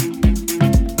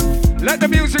 Let the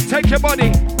music take your body.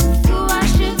 Who I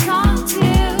should talk to,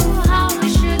 how I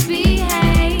should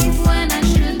behave when I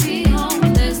should be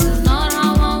home. This is not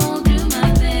how I will do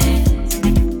my things.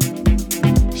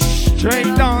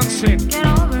 Straight dancing, Get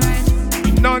over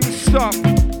it. non-stop.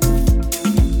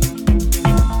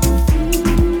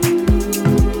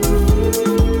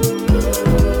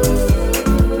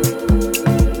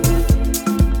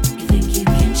 You think you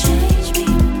can change me?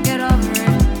 Get over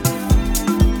it.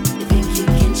 You think you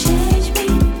can change me?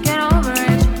 Get over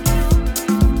it.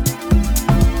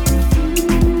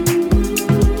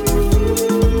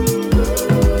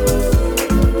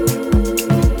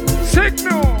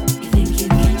 Signal. You think you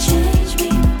can change me?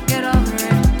 Get over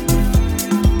it.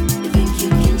 You think you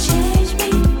can change me?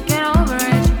 Get over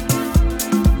it.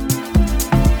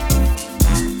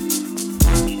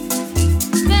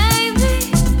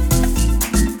 Baby,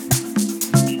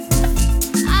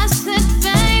 I said,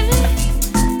 baby,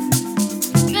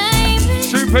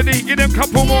 Super D, give them a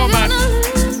couple more, you're man. gonna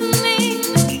lose me.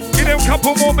 Give them a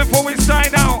couple more before we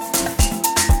sign out.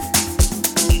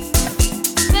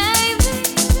 Baby,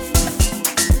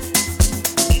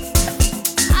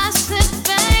 I said,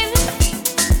 baby,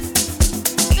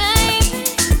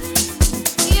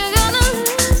 you're gonna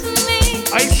lose me.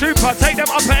 Hey, Super, take them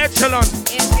upper echelon.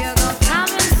 If you're gonna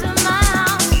come into my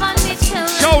house, find me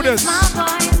chillin' Shoulders. with my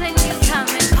boys, and you come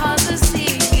and cause a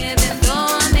scene. Even though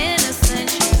I'm innocent,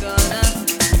 you're gonna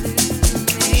lose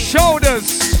me. Shoulders.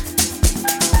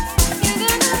 You're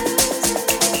gonna lose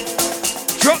me.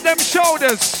 Drop them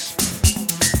shoulders.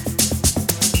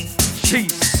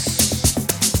 Jeez.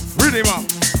 Rhythm up.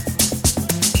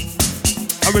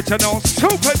 Original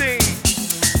Super D.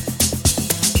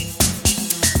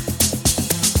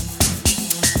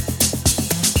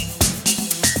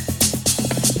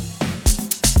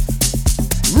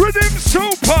 Rhythm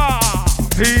Super.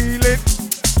 Feel it.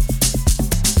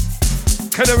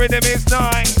 'Cause the rhythm is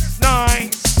nice,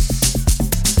 nice.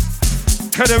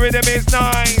 'Cause the rhythm is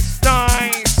nice,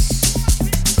 nice.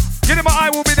 Get them, I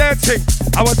will be dancing.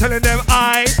 I was telling them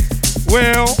I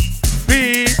will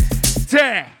be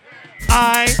there.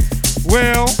 I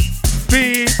will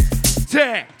be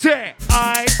there.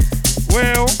 I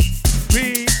will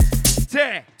be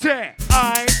there.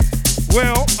 I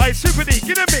will. Hey, Super D,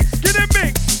 get a mix, get a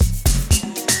mix.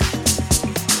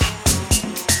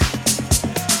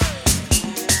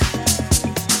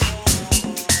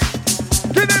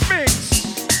 Get a mix.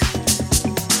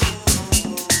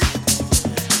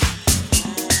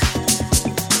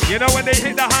 You know when they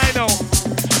hit the high note.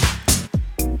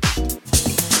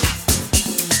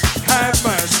 Have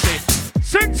mercy.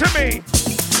 Sing to me.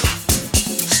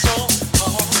 So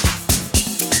cold.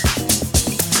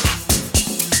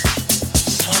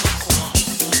 So cold.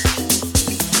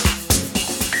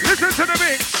 Listen to the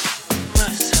mix.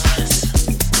 Merciless.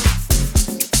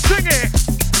 Sing it.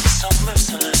 So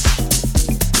merciless.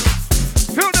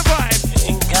 Feel the vibe.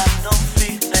 Ain't got no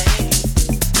feeling.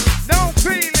 No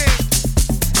feeling.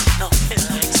 No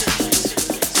feelings.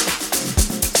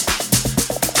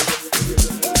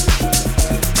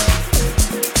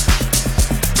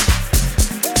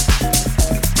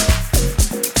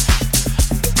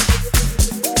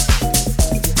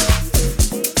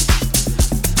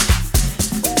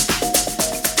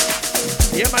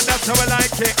 Yeah, man, that's how I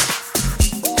like it.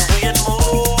 The way it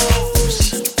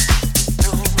moves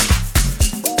through me.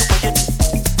 The way it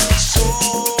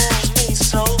soothes me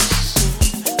so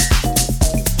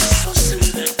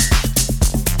soothing.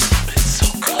 But it's so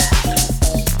cold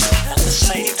at the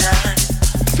same time.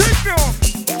 Signal.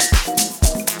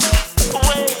 The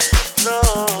way it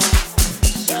flows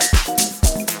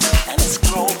and it's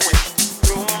growing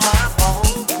through my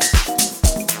bones.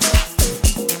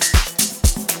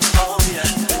 Oh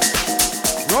yeah.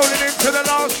 Rolling into the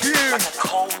last few. Like a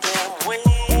cold damn wind.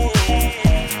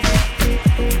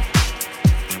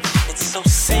 It's so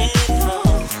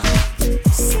simple.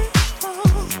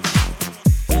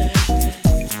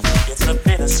 It's a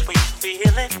bittersweet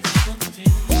feeling.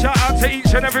 Shout out to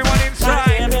each and everyone Like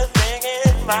inside. everything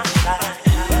in my life.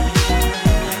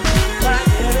 Like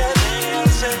everything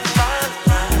else in my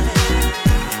life.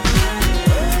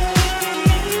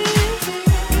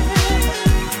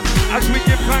 As we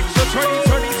give thanks for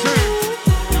 2022.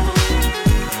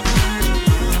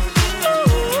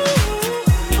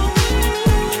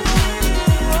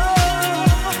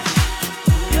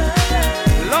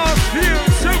 Last few,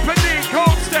 Super D,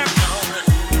 cold step.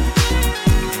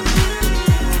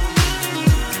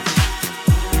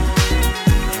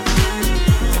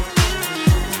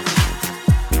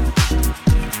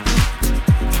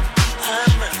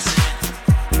 Have mercy.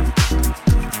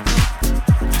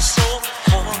 So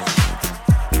cold.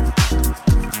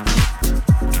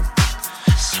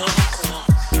 So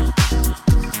cold.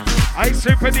 Hey,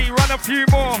 Super D, run a few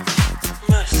more.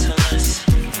 Merciless.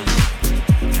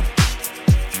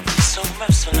 So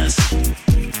merciless.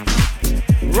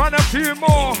 Run a few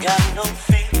more. Got no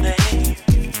feeling.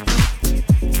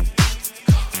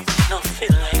 No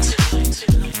feelings.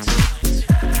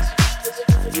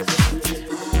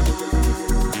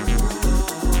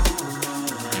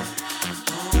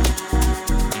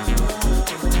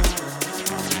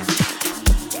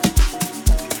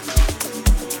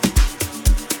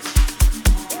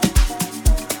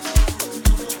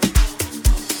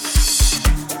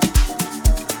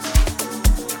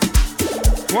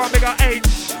 One bigger H.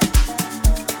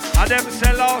 I them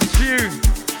say last few.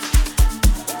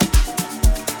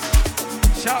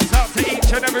 Shouts out to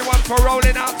each and everyone for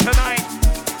rolling out tonight.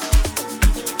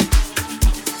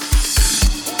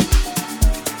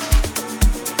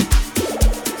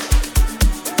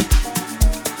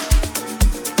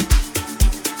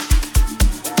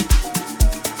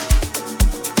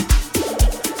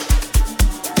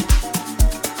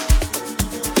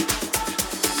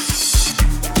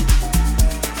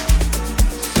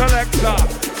 Selector,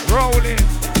 rolling.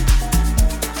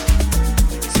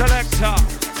 Selector,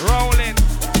 rolling.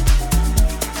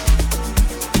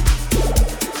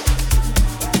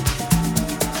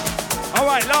 All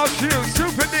right, last few,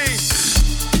 Super D.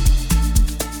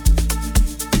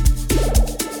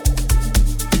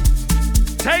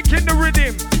 Taking the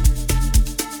rhythm.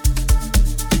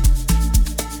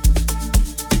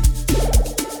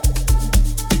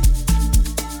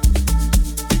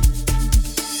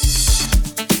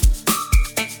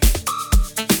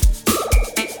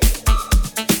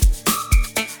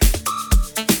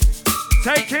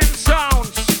 Taking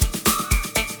sounds.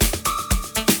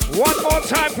 One more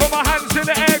time, put my hands in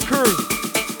the air, crew.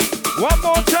 One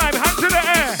more time, hands in the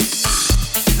air.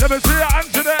 Let me see your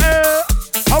hands in the air.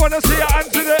 I wanna see your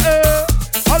hands in the air.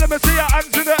 Oh, let me see your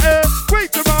hands in the air.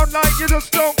 Wave them around like you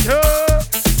just don't care.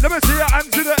 Let me see your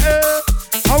hands in the air.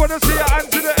 I wanna see your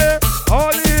hands in the air.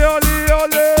 Ollie, ollie,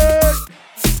 ollie.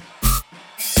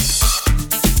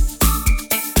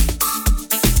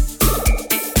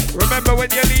 when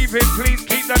you're leaving, please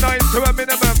keep the noise to a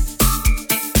minimum.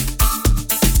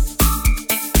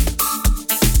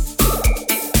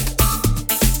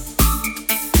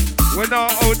 We're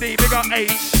not OD, we got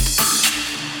H.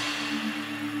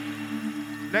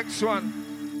 Next one.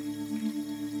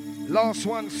 Last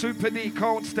one, Super D,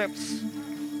 Cold Steps.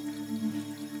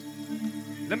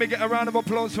 Let me get a round of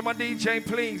applause for my DJ,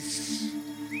 please.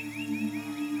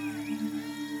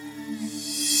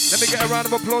 Let me get a round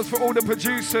of applause for all the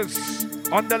producers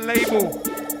on the label,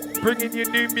 bringing you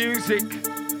new music.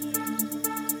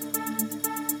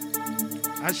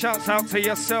 And shouts out to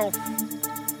yourself.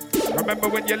 Remember,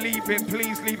 when you're leaving,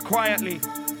 please leave quietly.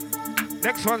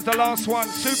 Next one's the last one,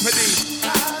 Super D.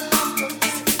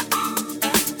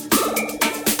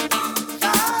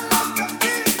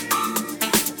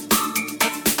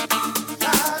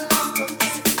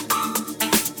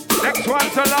 Next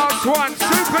one's the last one,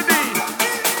 Super D.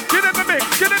 Get in the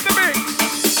mix, get in the mix.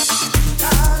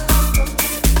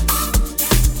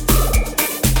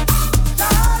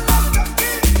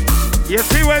 You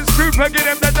see when Super get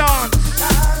him the dance.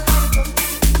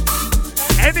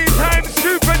 Anytime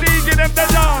Super D get him the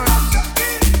dance.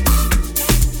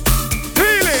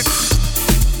 Feel it.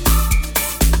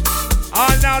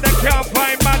 Oh, now they can't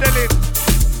find Madeline.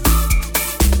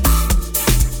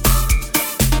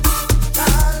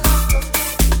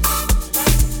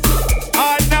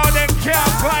 Oh, now they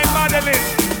can't find Madeline.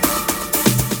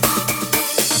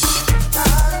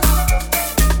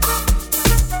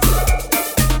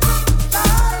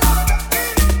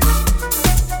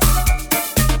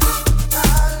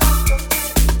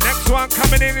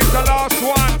 Coming in is the last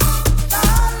one.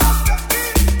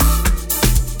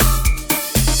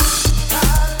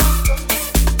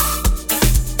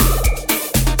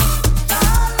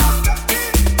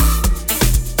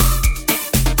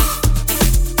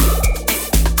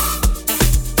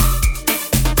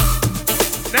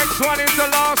 Next one is the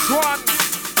last one.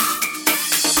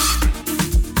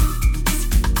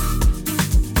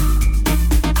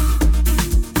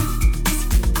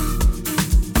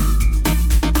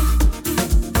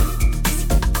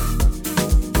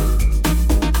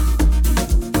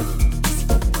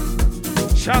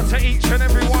 Shout to each and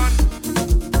every one.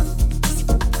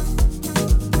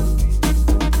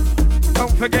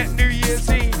 Don't forget New Year's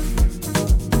Eve.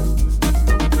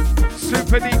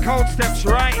 Super D Cold Steps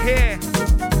right here.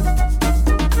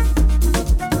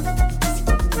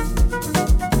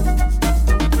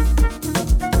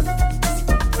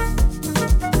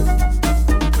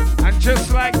 And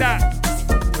just like that,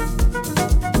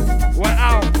 we're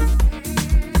out.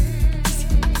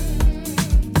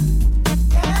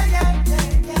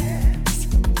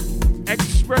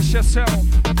 Express yourself.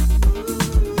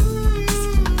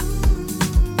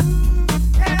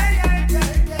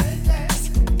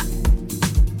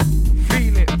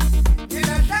 Feel it.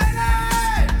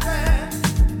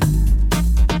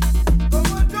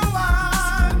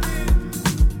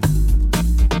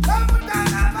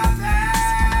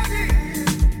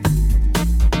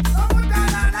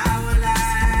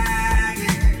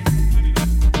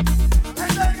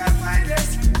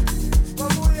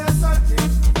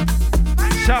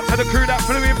 Shout to the crew that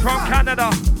flew in from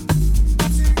Canada.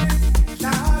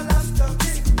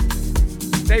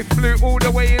 They flew all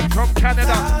the way in from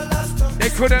Canada. They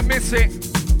couldn't miss it.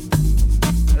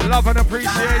 Love and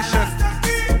appreciation.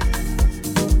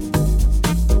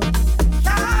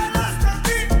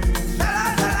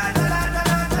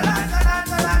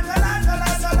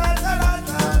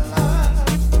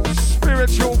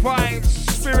 Spiritual vibes,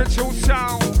 spiritual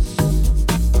sounds.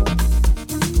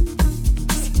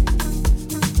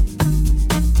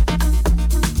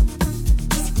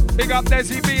 Big up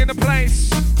Desi B in the place.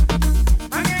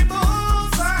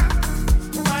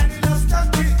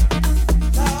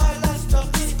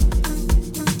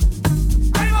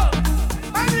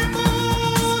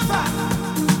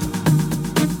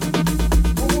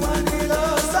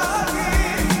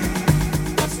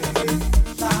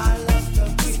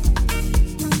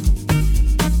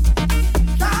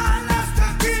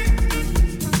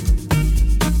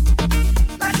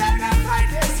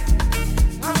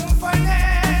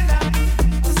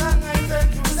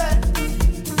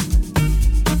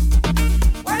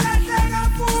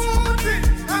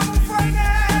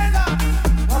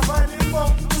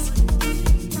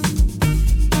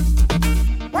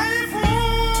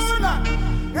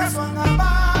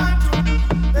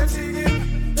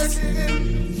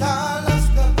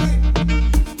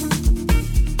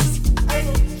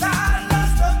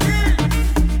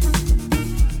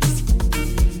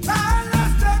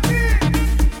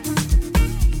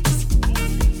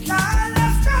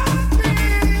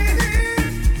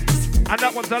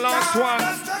 The last one.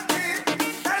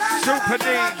 Super D.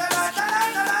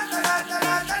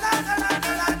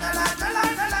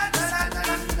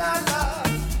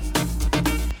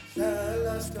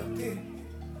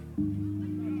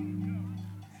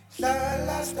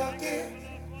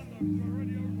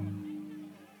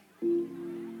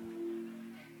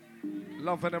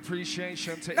 Love and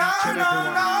appreciation to each and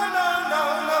everyone.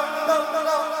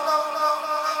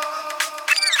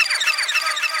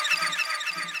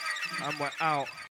 And we're out.